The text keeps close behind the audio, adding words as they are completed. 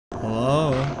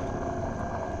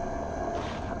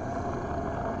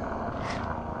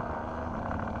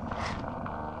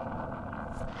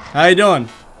How you doing?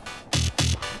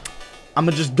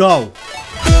 I'ma just go.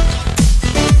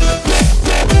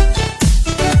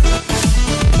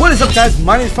 What is up, guys?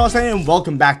 My name is FROSTY and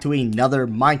welcome back to another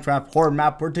Minecraft horror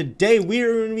map, where today we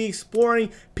are going to be exploring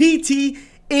PT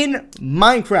in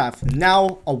Minecraft.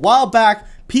 Now, a while back,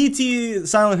 PT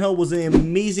Silent Hill was an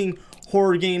amazing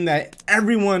horror game that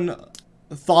everyone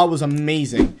thought was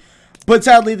amazing. But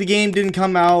sadly, the game didn't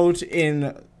come out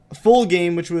in full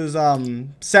game, which was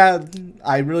sad.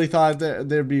 I really thought that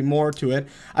there'd be more to it.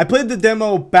 I played the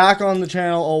demo back on the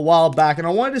channel a while back, and I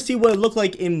wanted to see what it looked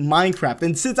like in Minecraft.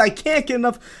 And since I can't get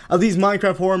enough of these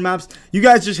Minecraft horror maps, you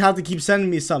guys just have to keep sending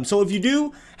me some. So if you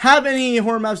do have any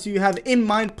horror maps you have in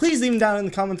mind, please leave them down in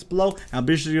the comments below, and I'll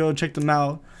be sure to go check them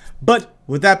out. But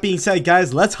with that being said,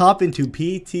 guys, let's hop into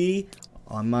PT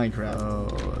on Minecraft.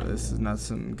 Oh, this is not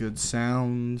some good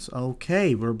sounds.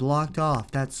 Okay, we're blocked off.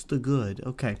 That's the good.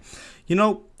 Okay. You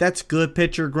know, that's good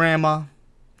picture, Grandma.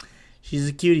 She's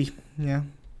a cutie. Yeah.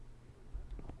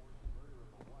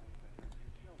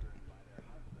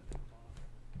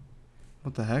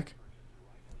 What the heck?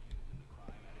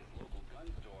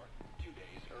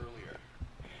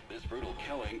 This brutal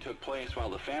killing took place while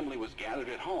the family was gathered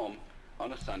at home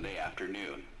on a Sunday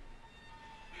afternoon.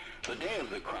 The day of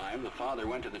the crime, the father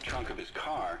went to the trunk of his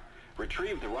car,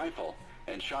 retrieved the rifle,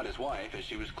 and shot his wife as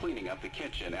she was cleaning up the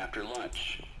kitchen after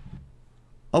lunch.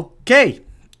 Okay.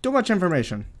 Too much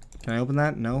information. Can I open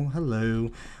that? No. Hello.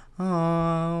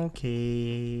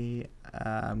 Okay.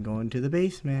 I'm going to the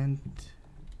basement.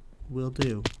 Will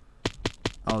do.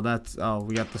 Oh, that's... Oh,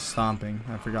 we got the stomping.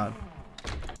 I forgot.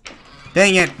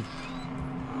 Dang it!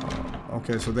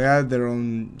 Okay, so they added their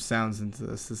own sounds into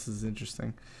this. This is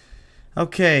interesting.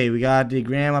 Okay, we got the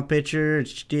grandma picture.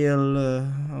 It's still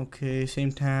okay,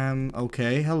 same time.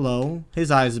 Okay, hello. His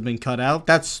eyes have been cut out.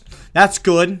 That's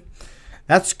good.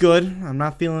 That's good. I'm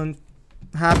not feeling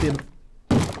happy.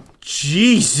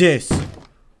 Jesus.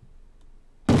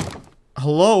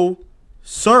 Hello,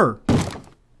 sir.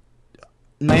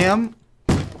 Ma'am.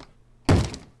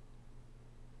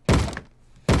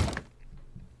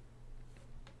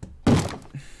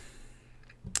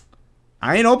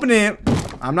 I ain't opening it.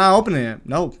 I'm not opening it.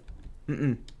 No.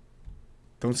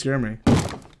 Don't scare me.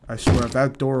 I swear, if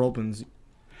that door opens.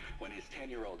 When his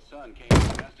 10-year-old son came to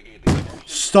investigate the commotion,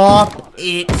 Stop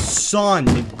it,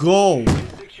 son. Go.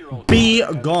 Be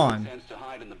gone. Tends to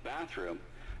hide in the bathroom,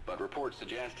 but reports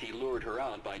suggest he lured her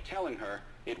out by telling her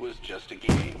it was just a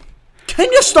game.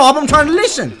 Can you stop? I'm trying to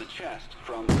listen. To the chest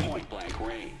from point-blank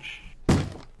range.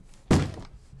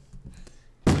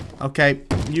 Okay,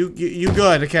 you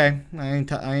good? Okay, I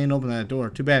ain't opening that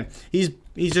door. Too bad. He's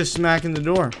just smacking the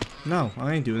door. No,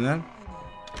 I ain't doing that.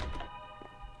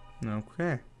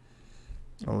 Okay.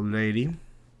 Old lady,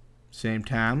 same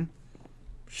time,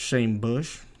 same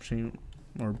bush, same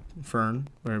or fern,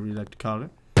 whatever you like to call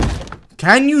it.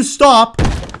 Can you stop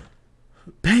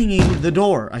banging the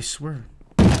door? I swear.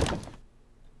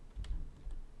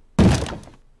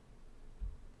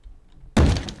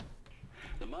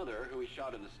 The mother, who he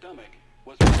shot in the stomach,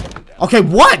 was okay,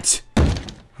 what?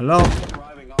 Hello?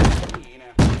 arriving on the scene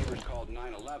after neighbors called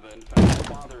 911, found his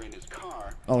father in his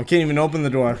car. Oh, I can't even open the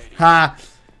door. Ha!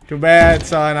 Too bad,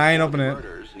 son. I ain't opening it.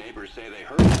 Murders, neighbors say they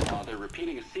heard the father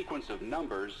repeating a sequence of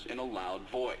numbers in a loud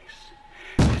voice.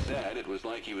 They said it was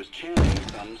like he was chanting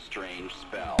some strange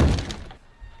spell.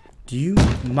 Do you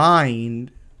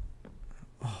mind?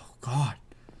 Oh, God.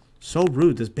 So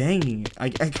rude, this banging. I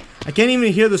can't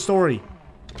even hear the story.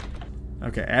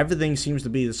 Okay, everything seems to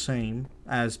be the same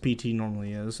as PT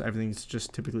normally is. Everything's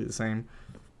just typically the same.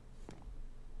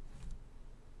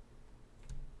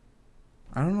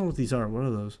 I don't know what these are. What are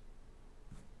those?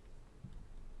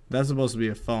 That's supposed to be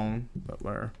a phone, but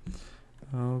where?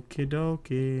 Okie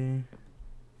dokie.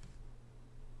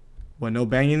 What, no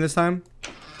banging this time?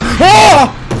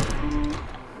 Oh!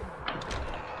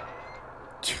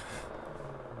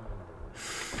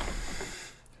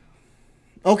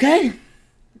 Okay.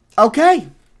 Okay.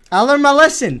 I learned my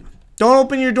lesson. Don't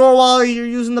open your door while you're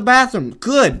using the bathroom.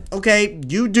 Good. Okay.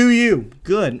 You do you.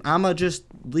 Good. I'ma just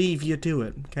leave you to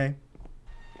it. Okay.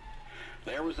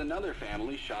 There was another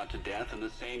family shot to death in the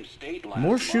same state last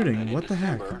More month, shooting. and in What the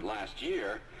heck? December last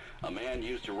year, a man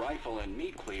used a rifle and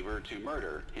meat cleaver to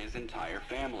murder his entire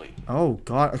family. Oh,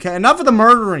 God. Okay. Enough of the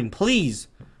murdering, please.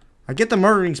 I get the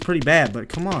murdering's pretty bad, but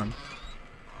come on.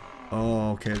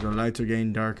 Oh, okay. The lights are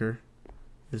getting darker.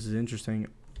 This is interesting.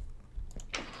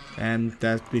 And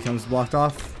that becomes blocked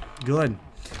off. Good.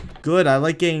 Good. I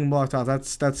like getting blocked off.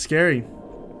 That's scary.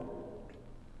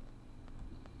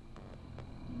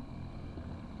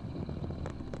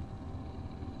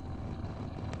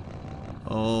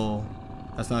 Oh,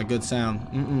 That's not a good sound.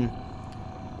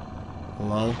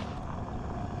 Hello?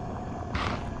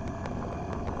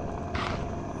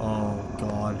 Oh,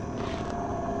 God.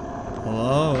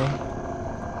 Hello?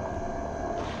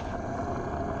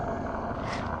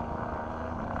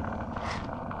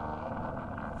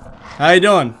 How you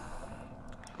doing?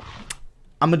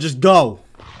 I'ma just go.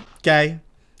 Okay?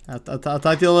 I'll talk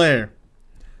to you later.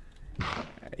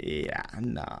 Yeah,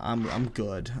 no, I'm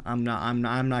good. I'm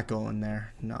not going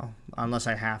there. No, unless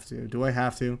I have to. Do I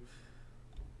have to?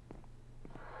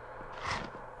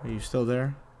 Are you still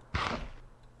there?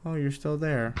 Oh, you're still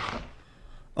there.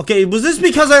 Okay, was this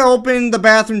because I opened the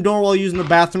bathroom door while using the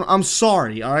bathroom? I'm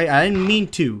sorry, alright? I didn't mean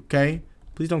to, okay?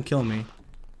 Please don't kill me.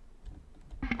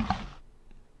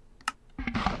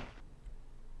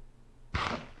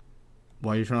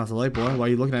 Why are you turning off the light, boy? Why are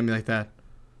you looking at me like that?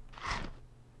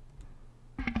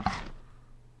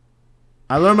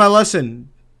 I learned my lesson.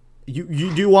 Do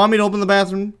you want me to open the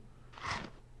bathroom?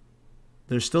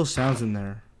 There's still sounds in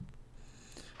there.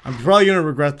 I'm probably gonna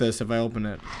regret this if I open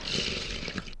it.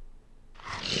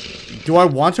 Do I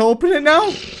want to open it now?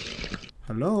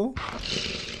 Hello?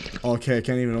 Okay, I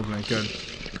can't even open it. Good.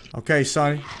 Okay,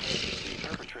 son. The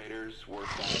perpetrators were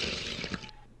fathers.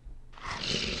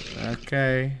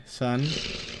 Okay, son.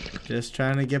 Just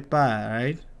trying to get by,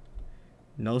 alright?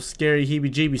 No scary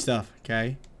heebie-jeebie stuff,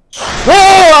 okay?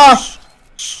 Oh!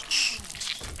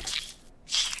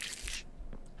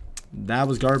 That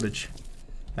was garbage.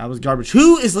 That was garbage.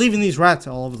 Who is leaving these rats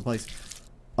all over the place?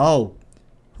 Oh.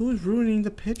 Who is ruining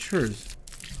the pictures?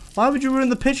 Why would you ruin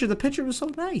the picture? The picture was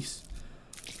so nice.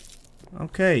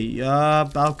 Okay,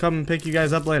 I'll come and pick you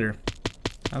guys up later.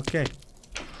 Okay.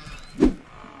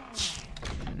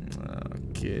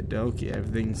 Okay, dokie.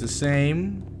 Everything's the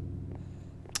same.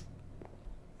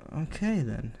 Okay,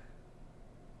 then.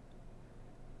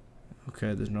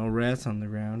 Okay, there's no rats on the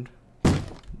ground.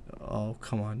 Oh,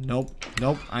 come on. Nope.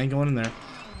 Nope. I ain't going in there.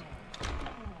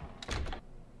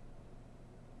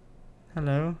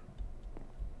 Hello?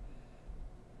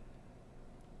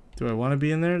 Do I want to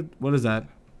be in there? What is that?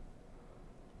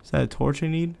 Is that a torch I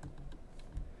need?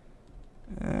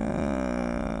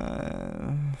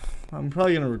 I'm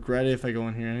probably going to regret it if I go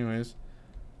in here anyways.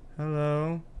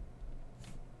 Hello?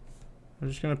 I'm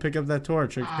just going to pick up that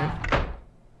torch, okay?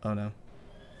 Oh, no.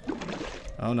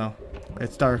 Oh, no.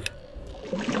 It's dark.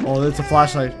 Oh, it's a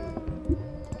flashlight.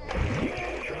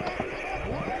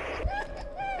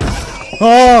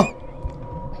 Oh!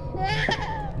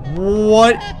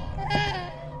 What?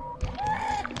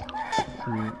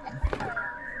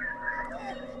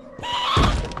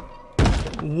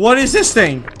 What is this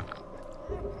thing?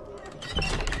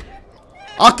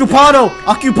 Occupado!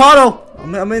 Occupado!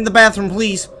 I'm in the bathroom,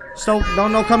 please. Stop.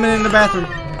 No coming in the bathroom.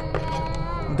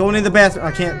 I'm going in the bathroom.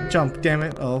 I can't jump, damn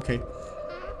it. Oh, okay.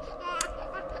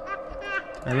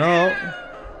 Hello?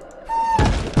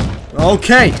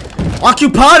 Okay.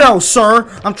 Occupado, sir!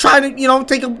 I'm trying to, you know,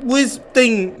 take a whiz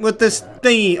thing with this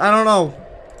thingy. I don't know.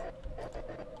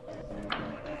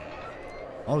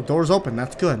 Oh, door's open.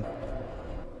 That's good.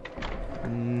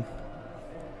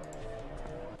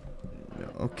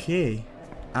 Okay.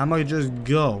 I'ma just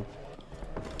go.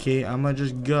 Okay, I'ma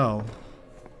just go.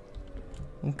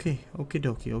 Okay. Okie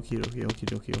dokie. Okie dokie. Okie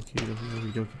dokie. Okie dokie.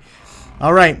 Okie dokie.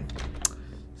 Alright.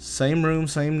 Same room,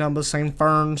 same number, same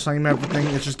fern, same everything.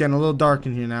 It's just getting a little dark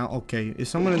in here now. Okay. Is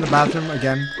someone in the bathroom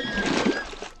again?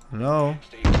 Hello?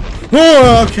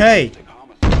 Oh, okay.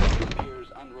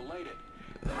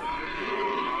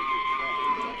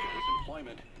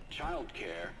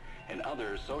 Childcare, and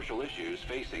other social issues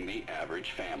facing the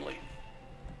average family.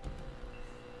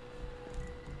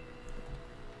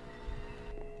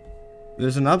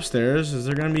 There's an upstairs. Is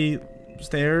there gonna be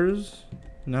stairs?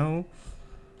 No.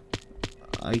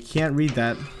 I can't read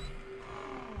that.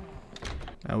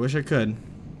 I wish I could.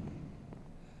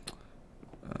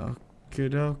 Okay,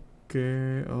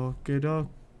 dokie, okay,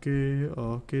 dokie,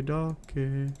 okay,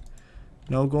 dokie.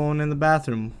 No going in the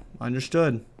bathroom.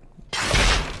 Understood.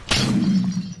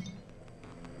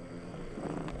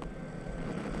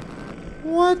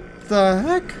 What the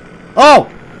heck? Oh!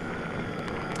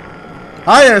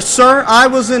 Hi there, sir. I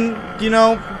wasn't, you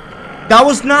know, that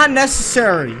was not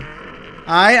necessary.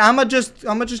 I'ma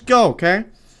just go, okay?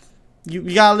 You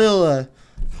got a little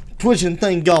twitching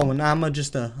thing going. I'ma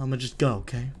just go,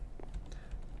 okay?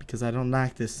 Because I don't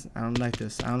like this. I don't like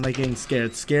this. I don't like getting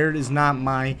scared. Scared is not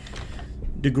my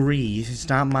degree. It's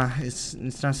not my. It's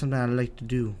not something I like to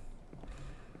do.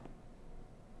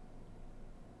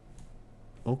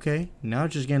 Okay, now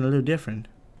it's just getting a little different.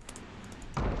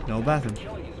 No bathroom.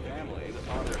 Killing his family, the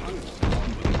father hung himself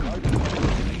with a garden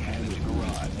hose they had in his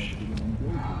garage.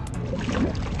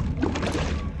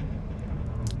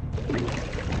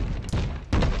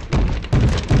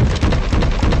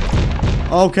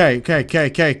 Okay.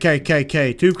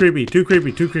 Too creepy. Too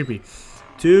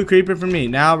creepy for me.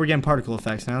 Now we're getting particle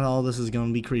effects. Now all this is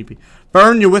gonna be creepy.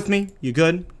 Burn, you with me? You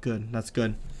good? Good. That's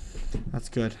good. That's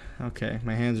good. Okay,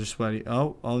 my hands are sweaty.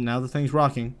 Oh, now the thing's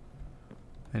rocking.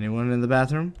 Anyone in the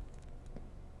bathroom?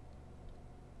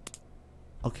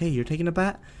 Okay, you're taking a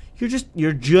bath. You're just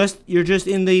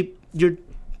in the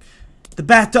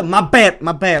bathtub. My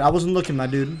bad. I wasn't looking, my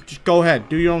dude. Just go ahead,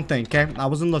 do your own thing, okay? I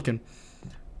wasn't looking.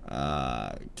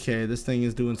 Okay, this thing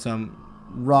is doing some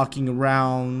rocking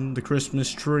around the Christmas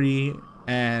tree,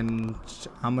 and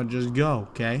I'ma just go,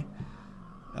 okay?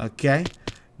 Okay,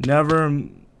 never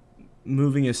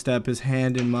moving a step, his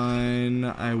hand in mine.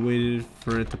 I waited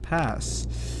for it to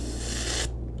pass.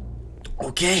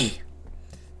 Okay,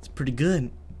 it's pretty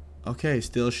good. Okay,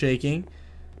 still shaking.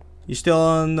 You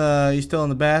still in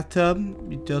the bathtub?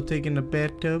 You still taking the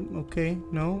bathtub? Okay,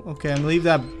 no? Okay, I'm gonna leave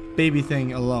that baby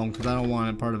thing alone because I don't want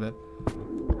it part of it.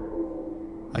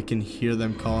 I can hear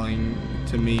them calling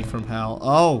to me from hell.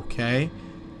 Oh, okay.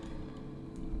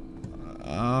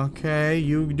 Okay,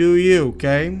 you do you,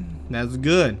 okay? That's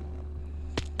good.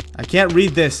 I can't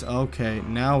read this. Okay,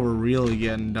 now we're really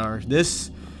getting dark. This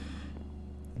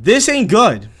ain't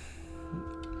good.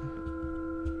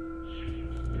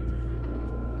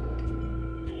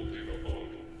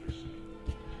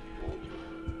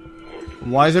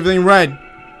 Why is everything red?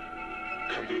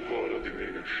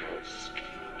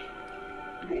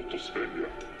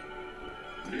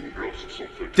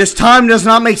 This time does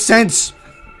not make sense.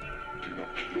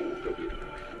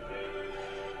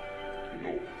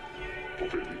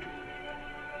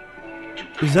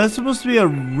 Is that supposed to be a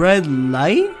red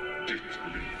light?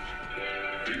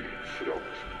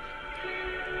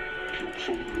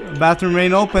 The bathroom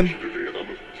ain't open.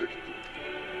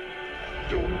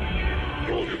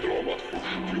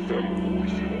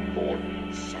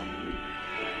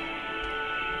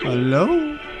 Hello?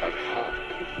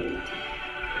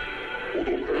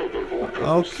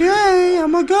 Okay,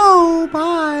 I'ma go.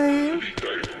 Bye.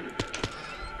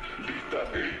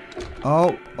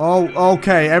 Oh,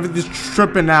 okay. Everything's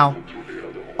tripping now.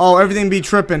 Oh, everything be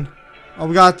tripping. Oh,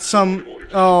 we got some.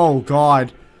 Oh,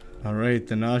 God. Alright,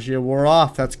 the nausea wore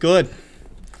off. That's good.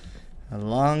 As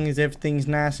long as everything's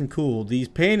nice and cool. These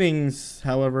paintings,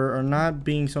 however, are not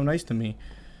being so nice to me.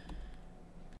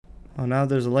 Oh, now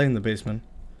there's a light in the basement.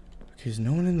 Okay, is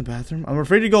no one in the bathroom? I'm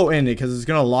afraid to go in it because it's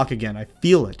going to lock again. I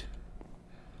feel it.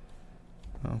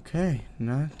 Okay,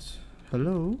 not.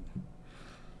 Hello?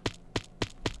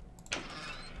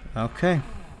 Okay.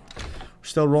 We're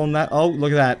still rolling that. Oh,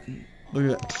 look at that.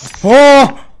 Look at that.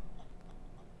 Oh!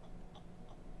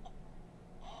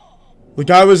 The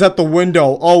guy was at the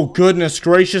window. Oh, goodness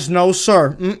gracious. No,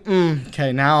 sir.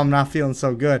 Okay, now I'm not feeling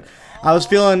so good. I was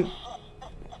feeling...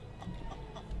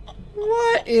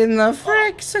 What in the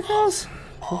fricksicles?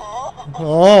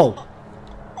 Oh.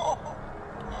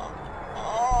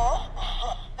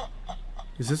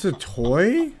 Is this a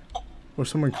toy? Or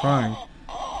someone crying?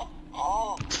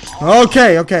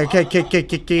 Okay. No.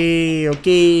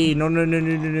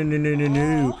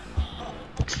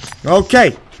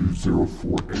 Okay.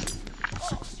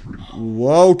 204863.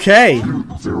 Okay.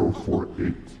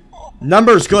 2048.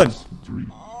 Numbers good.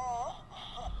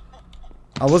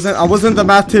 I wasn't the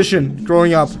mathematician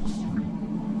growing up.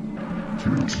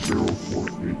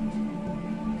 2048.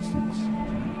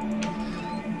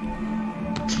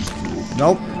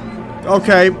 Nope.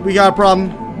 Okay, we got a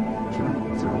problem.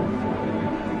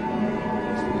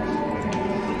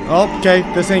 Okay,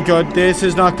 this ain't good. This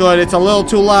is not good. It's a little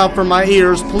too loud for my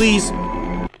ears, please.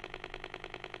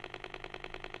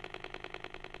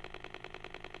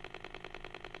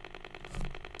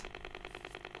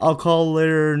 I'll call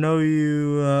later. Know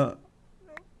you.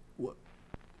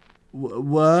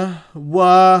 What?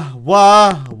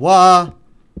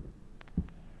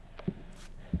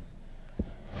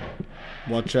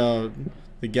 Watch out.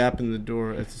 The gap in the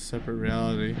door. It's a separate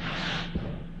reality.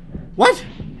 What?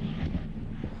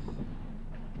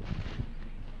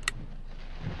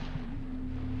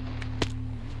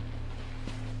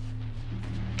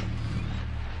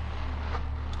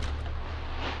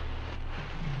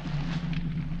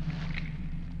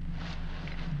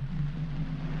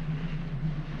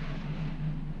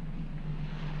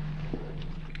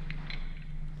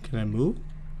 Can I move?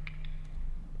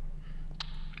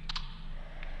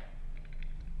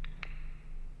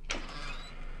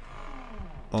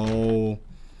 Oh.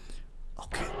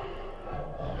 Okay.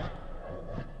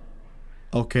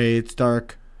 Okay, it's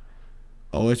dark.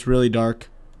 Oh, it's really dark.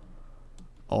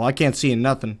 Oh, I can't see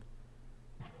nothing.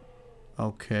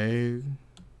 Okay.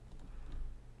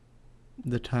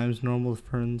 The time's normal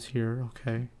ferns here.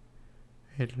 Okay.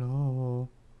 Hello.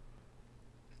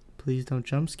 Please don't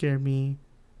jump scare me.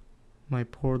 My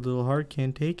poor little heart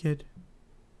can't take it.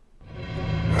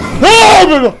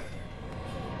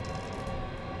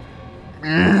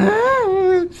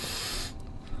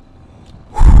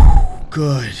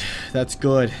 Good. That's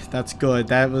good. That's good.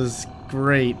 That was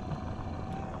great.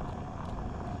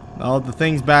 Oh, the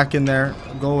thing's back in there.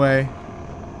 Go away.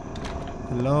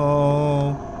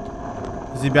 Hello.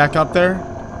 Is he back up there?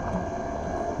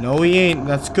 No, he ain't.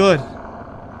 That's good.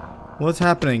 What's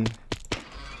happening?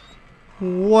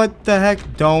 What the heck?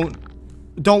 Don't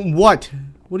what?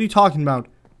 What are you talking about?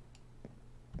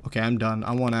 Okay, I'm done.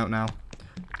 I want out now.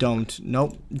 Don't.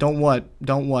 Nope. Don't what?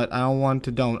 Don't what? I don't want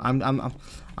to don't.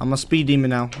 I'm a speed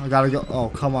demon now. I gotta go. Oh,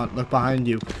 come on. Look behind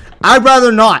you. I'd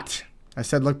rather not. I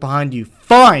said look behind you.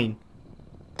 Fine.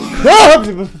 Dad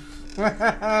was such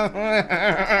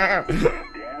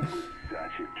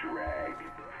a drag.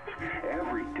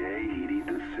 Every day he'd eat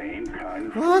the same kind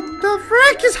of What food. the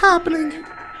frick is happening? Sit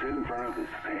in front of the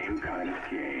same kind of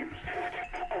games.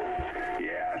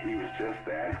 Yeah, he was just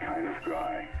that kind of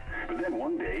guy. But then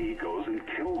one day he goes and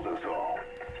kills us all.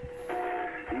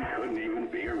 He couldn't even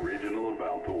be original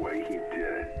about the way he did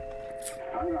it.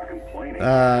 I'm not complaining.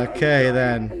 Okay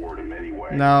then. Bored him anyway.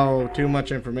 No, too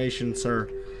much information, sir.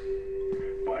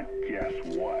 But guess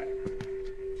what?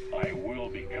 I will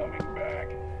be coming back,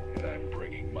 and I'm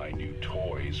bringing my new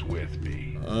toys with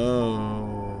me.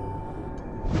 Oh.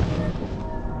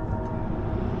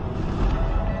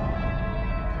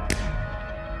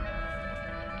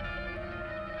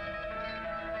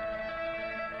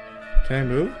 Can I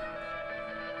move?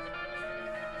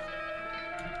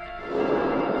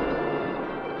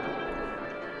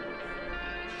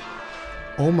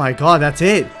 Oh my god, that's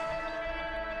it.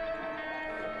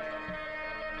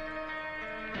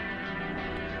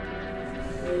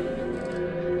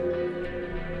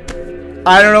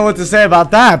 I don't know what to say about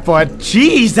that, but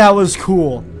jeez, that was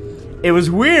cool. It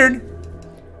was weird,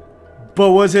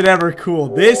 but was it ever cool?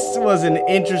 This was an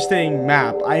interesting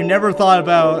map. I never thought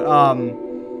about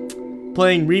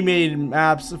playing remade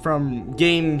maps from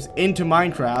games into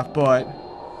Minecraft, but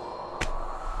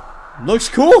looks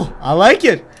cool. I like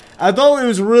it. I thought it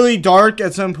was really dark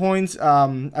at some points.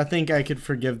 I think I could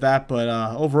forgive that, but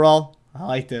overall, I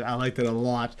liked it. I liked it a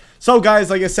lot. So,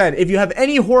 guys, like I said, if you have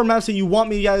any horror maps that you want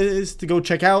me guys to go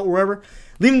check out or wherever,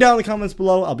 leave them down in the comments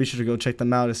below. I'll be sure to go check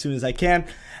them out as soon as I can.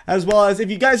 As well as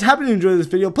if you guys happen to enjoy this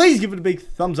video, please give it a big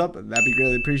thumbs up. That'd be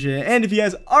greatly appreciated. And if you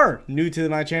guys are new to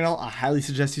my channel, I highly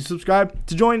suggest you subscribe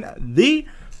to join the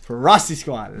FROSTY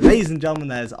Squad. Ladies and gentlemen,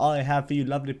 that is all I have for you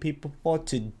lovely people for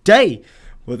today.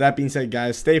 With that being said,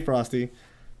 guys, stay frosty,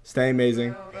 stay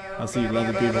amazing. I'll see you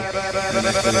lovely people in the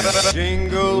next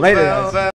video. Later, guys.